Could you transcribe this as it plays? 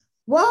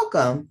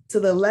Welcome to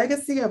the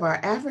Legacy of Our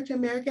African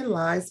American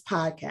Lives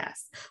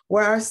podcast,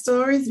 where our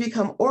stories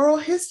become oral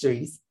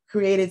histories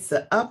created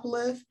to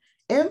uplift,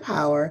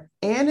 empower,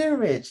 and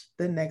enrich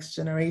the next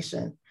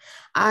generation.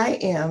 I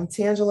am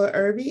Tangela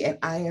Irby, and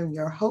I am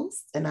your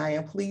host, and I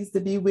am pleased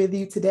to be with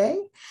you today.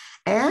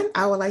 And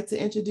I would like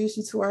to introduce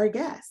you to our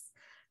guests.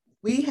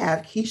 We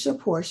have Kisha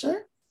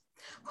Porcher,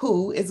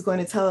 who is going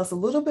to tell us a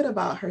little bit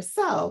about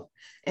herself,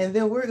 and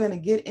then we're going to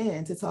get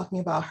into talking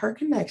about her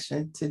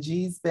connection to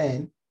Gee's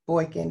Bend,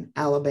 Boykin,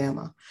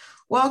 Alabama.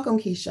 Welcome,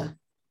 Kisha.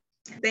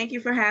 Thank you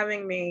for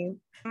having me.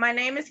 My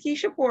name is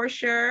Kisha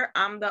Porcher.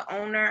 I'm the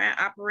owner and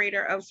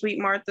operator of Sweet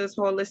Martha's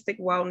Holistic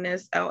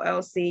Wellness,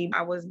 LLC.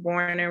 I was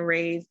born and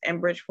raised in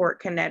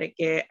Bridgeport,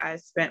 Connecticut. I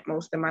spent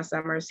most of my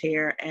summers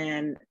here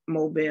in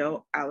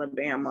Mobile,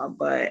 Alabama,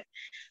 but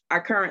I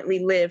currently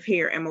live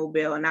here in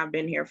Mobile, and I've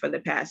been here for the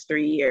past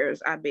 3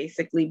 years. I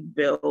basically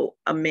built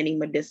a mini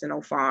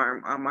medicinal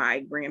farm on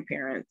my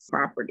grandparents'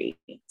 property.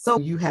 So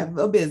you have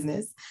a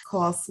business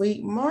called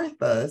Sweet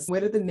Martha's.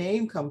 Where did the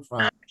name come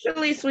from?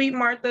 Actually, Sweet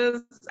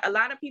Martha's, a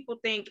lot of people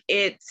think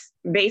it's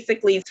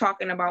basically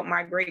talking about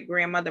my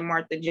great-grandmother,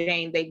 Martha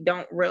Jane. They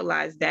don't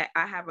realize that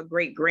I have a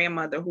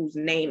great-grandmother whose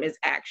name is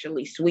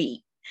actually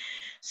Sweet.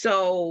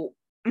 So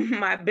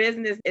my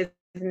business is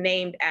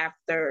named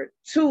after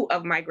two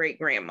of my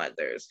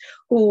great-grandmothers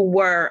who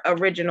were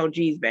original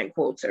Gee's Bend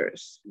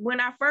quilters.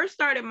 When I first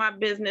started my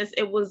business,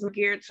 it was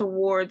geared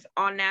towards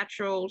all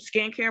natural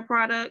skincare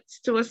products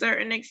to a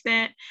certain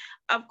extent.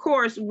 Of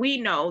course,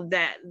 we know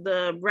that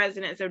the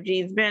residents of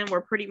Gee's Bend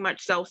were pretty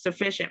much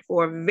self-sufficient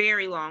for a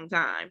very long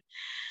time.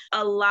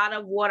 A lot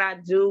of what I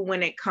do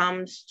when it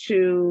comes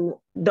to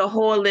the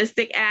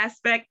holistic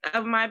aspect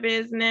of my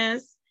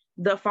business,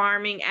 the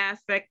farming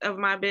aspect of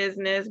my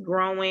business,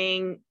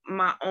 growing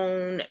my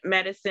own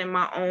medicine,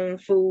 my own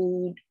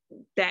food,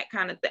 that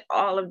kind of thing,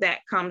 all of that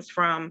comes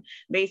from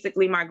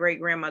basically my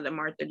great-grandmother,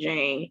 Martha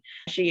Jane.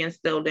 She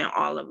instilled in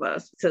all of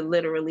us to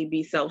literally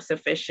be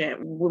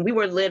self-sufficient. When we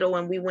were little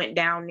and we went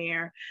down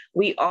there,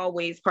 we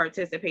always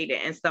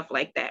participated in stuff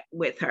like that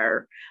with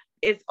her.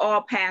 It's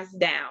all passed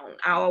down.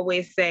 I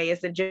always say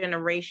it's a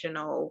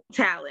generational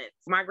talent.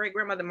 My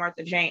great-grandmother,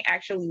 Martha Jane,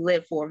 actually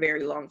lived for a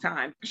very long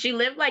time. She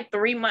lived like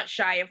 3 months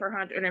shy of her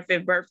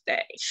 105th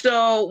birthday.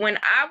 So when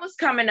I was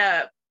coming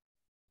up,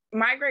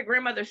 my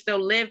great-grandmother still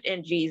lived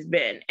in Gee's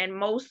Bend, and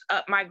most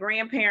of my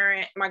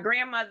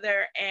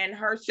grandmother and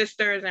her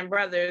sisters and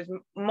brothers,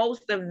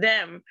 most of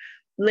them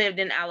lived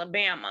in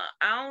Alabama.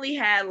 I only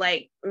had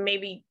like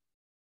maybe,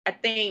 I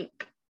think,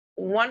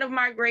 one of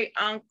my great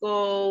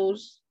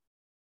uncles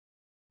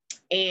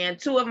and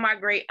two of my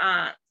great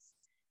aunts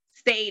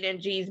stayed in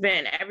Gee's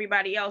Bend.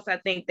 Everybody else, I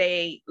think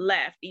they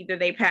left. Either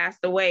they passed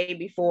away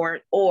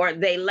before or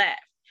they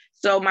left.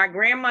 So my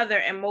grandmother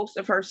and most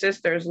of her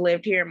sisters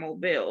lived here in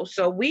Mobile.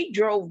 So we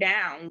drove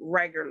down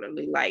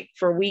regularly, like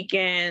for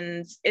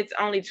weekends. It's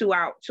only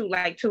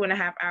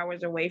 2.5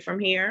 hours away from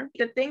here.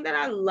 The thing that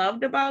I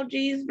loved about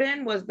Gee's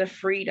Bend was the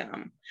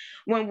freedom.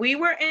 When we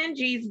were in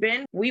Gee's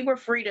Bend, we were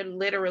free to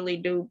literally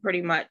do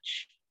pretty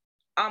much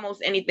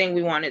almost anything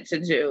we wanted to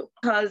do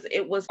because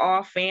it was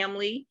all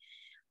family.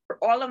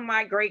 All of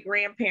my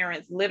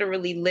great-grandparents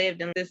literally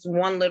lived in this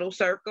one little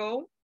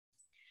circle.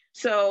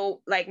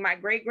 So like my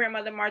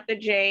great-grandmother, Martha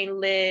Jane,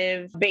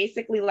 lived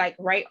basically like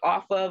right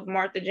off of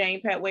Martha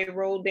Jane Pettway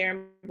Road there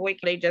in Boykin.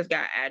 They just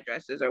got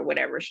addresses or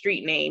whatever,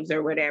 street names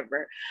or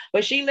whatever.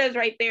 But she lives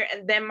right there.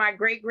 And then my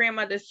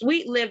great-grandmother,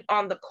 Sweet, lived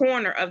on the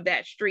corner of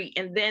that street.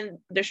 And then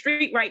the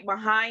street right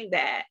behind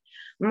that,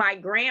 my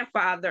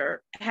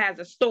grandfather has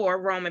a store,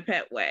 Roman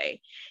Pettway.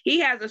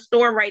 He has a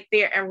store right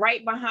there. And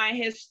right behind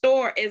his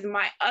store is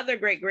my other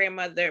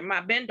great-grandmother,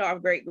 my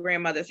Bendorf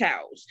great-grandmother's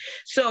house.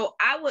 So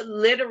I would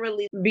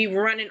literally be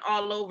running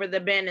all over the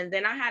Bend. And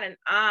then I had an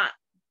aunt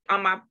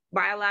on my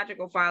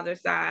biological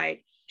father's side.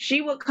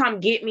 She would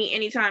come get me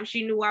anytime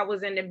she knew I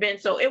was in the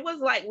Bend. So it was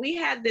like we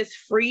had this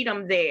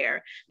freedom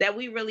there that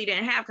we really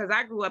didn't have because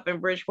I grew up in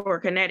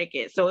Bridgeport,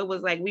 Connecticut. So it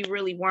was like we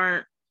really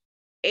weren't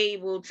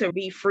able to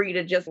be free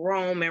to just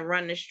roam and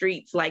run the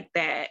streets like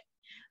that.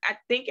 I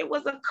think it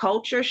was a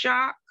culture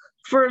shock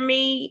for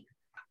me.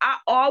 I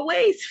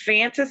always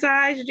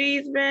fantasized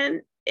Gee's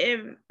Bend,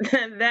 if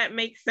that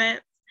makes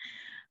sense.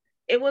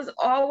 It was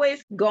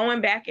always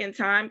going back in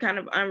time kind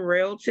of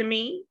unreal to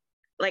me.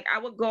 Like I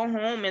would go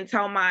home and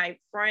tell my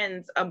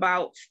friends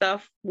about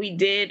stuff we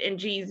did in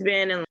Gee's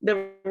Bend and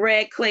the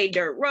red clay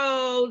dirt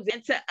roads.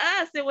 And to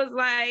us, it was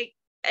like,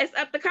 it's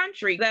up the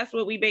country. That's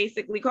what we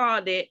basically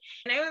called it.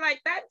 And they were like,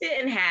 that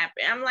didn't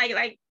happen. I'm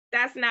like,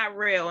 that's not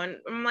real. And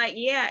I'm like,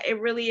 yeah, it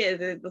really is.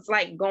 It's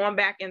like going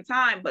back in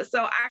time. But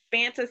so I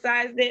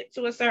fantasized it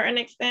to a certain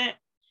extent.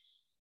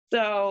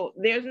 So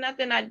there's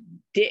nothing I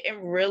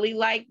didn't really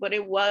like, but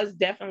it was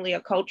definitely a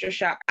culture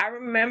shock. I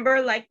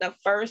remember like the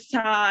first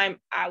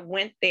time I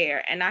went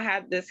there and I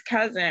had this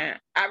cousin.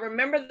 I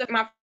remember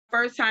my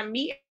first time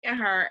meeting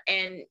her,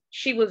 and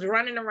she was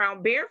running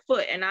around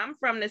barefoot, and I'm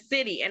from the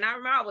city, and I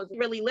remember I was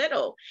really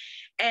little,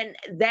 and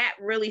that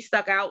really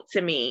stuck out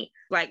to me.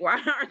 Like,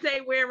 why aren't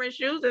they wearing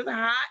shoes? It's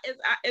hot.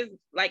 It's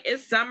like,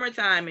 it's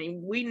summertime,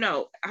 and we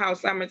know how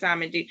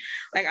summertime is.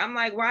 Like, I'm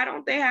like, why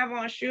don't they have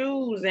on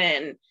shoes?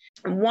 And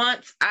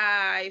once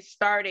I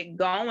started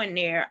going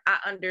there, I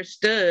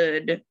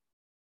understood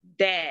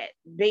that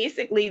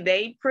basically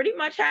they pretty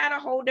much had a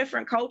whole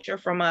different culture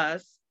from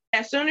us.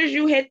 As soon as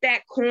you hit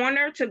that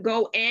corner to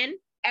go in,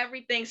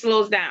 everything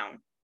slows down.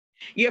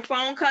 Your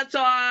phone cuts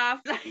off.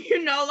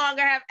 You no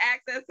longer have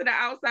access to the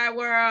outside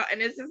world.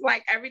 And it's just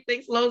like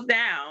everything slows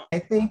down. I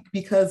think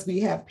because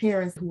we have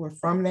parents who were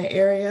from that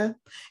area,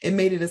 it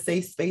made it a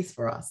safe space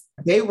for us.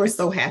 They were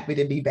so happy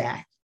to be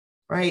back.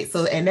 Right.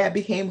 So, and that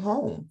became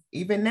home.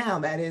 Even now,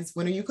 that is,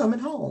 when are you coming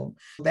home?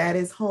 That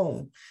is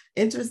home.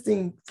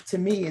 Interesting to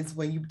me is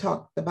when you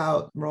talked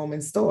about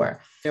Roman store,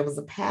 there was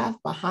a path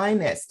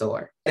behind that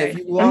store. If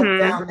you walk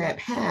down that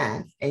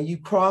path and you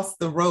cross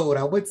the road,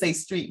 I would say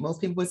street. Most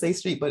people would say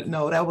street, but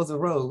no, that was a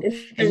road.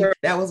 And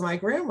that was my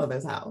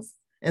grandmother's house.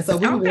 And so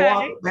we would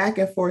walk back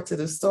and forth to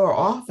the store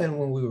often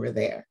when we were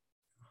there.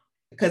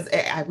 Because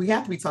we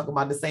have to be talking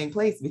about the same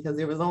place because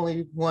there was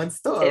only one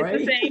store, right?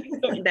 It's the same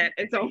store. That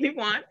it's only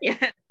one. Yeah.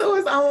 So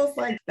it's almost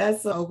like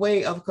that's a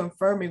way of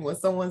confirming when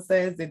someone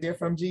says that they're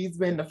from Gee's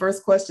Bend. The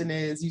first question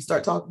is you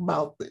start talking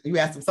about, you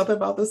ask them something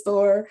about the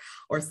store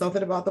or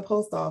something about the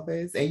post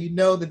office, and you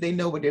know that they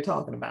know what they're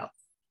talking about.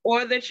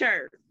 Or the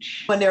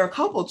church. When there are a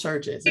couple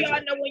churches. Yeah, I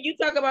know when you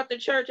talk about the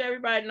church,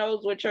 everybody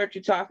knows what church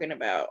you're talking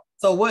about.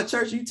 So what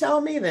church you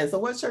tell me then? So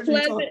what church are you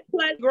talking about?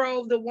 Pleasant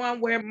Grove, the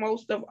one where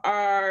most of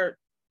our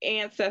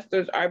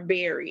ancestors are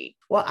buried.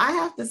 Well, I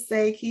have to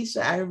say,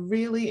 Kisha, I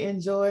really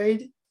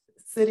enjoyed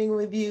sitting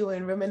with you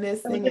and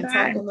reminiscing and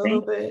talking a little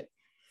bit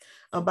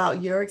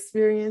about your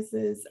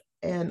experiences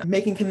and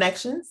making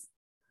connections.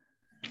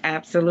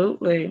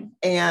 Absolutely.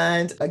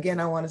 And again,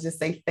 I want to just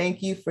say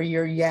thank you for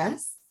your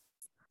yes.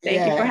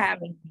 Thank you for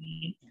having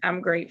me. I'm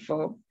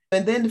grateful.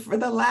 And then for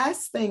the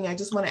last thing, I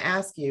just want to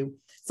ask you,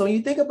 so when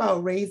you think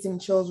about raising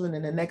children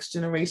in the next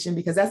generation,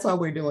 because that's why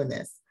we're doing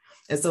this,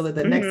 and so that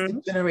the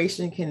next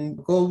generation can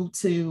go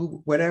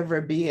to whatever,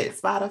 be it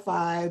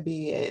Spotify,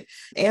 be it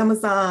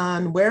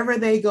Amazon, wherever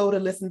they go to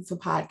listen to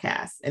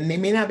podcasts. And they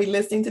may not be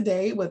listening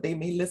today, but they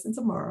may listen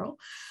tomorrow.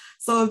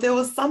 So if there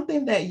was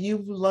something that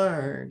you've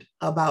learned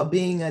about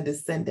being a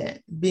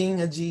descendant,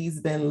 being a Gee's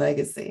Bend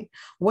legacy,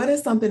 what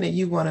is something that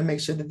you want to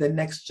make sure that the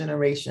next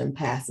generation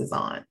passes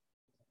on?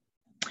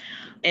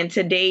 In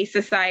today's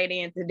society,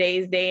 in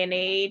today's day and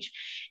age,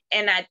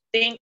 and I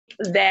think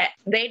that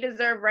they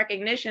deserve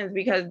recognitions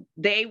because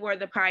they were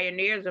the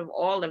pioneers of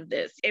all of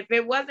this. If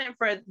it wasn't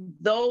for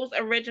those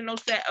original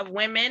set of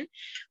women,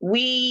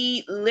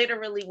 we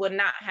literally would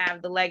not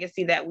have the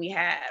legacy that we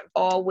have.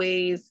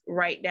 Always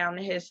write down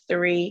the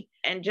history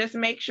and just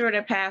make sure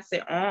to pass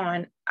it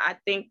on. I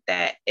think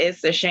that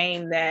it's a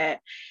shame that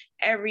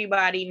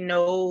everybody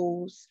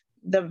knows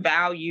the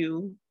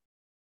value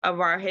of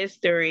our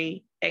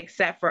history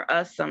except for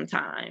us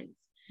sometimes.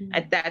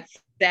 That's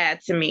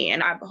sad to me.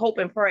 And I hope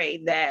and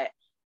pray that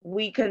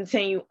we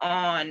continue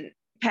on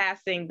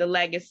passing the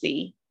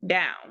legacy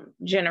down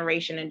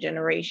generation and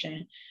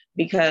generation,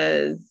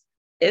 because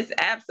it's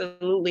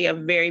absolutely a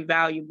very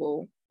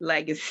valuable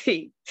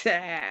legacy to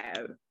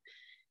have.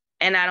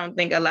 And I don't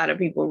think a lot of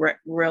people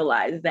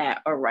realize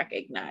that or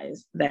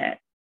recognize that.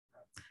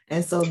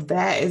 And so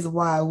that is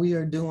why we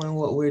are doing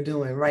what we're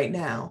doing right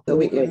now, so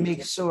we can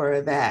make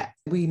sure that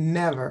we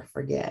never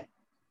forget.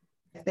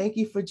 Thank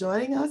you for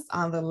joining us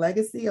on the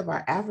Legacy of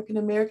Our African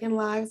American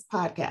Lives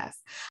podcast.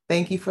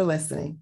 Thank you for listening.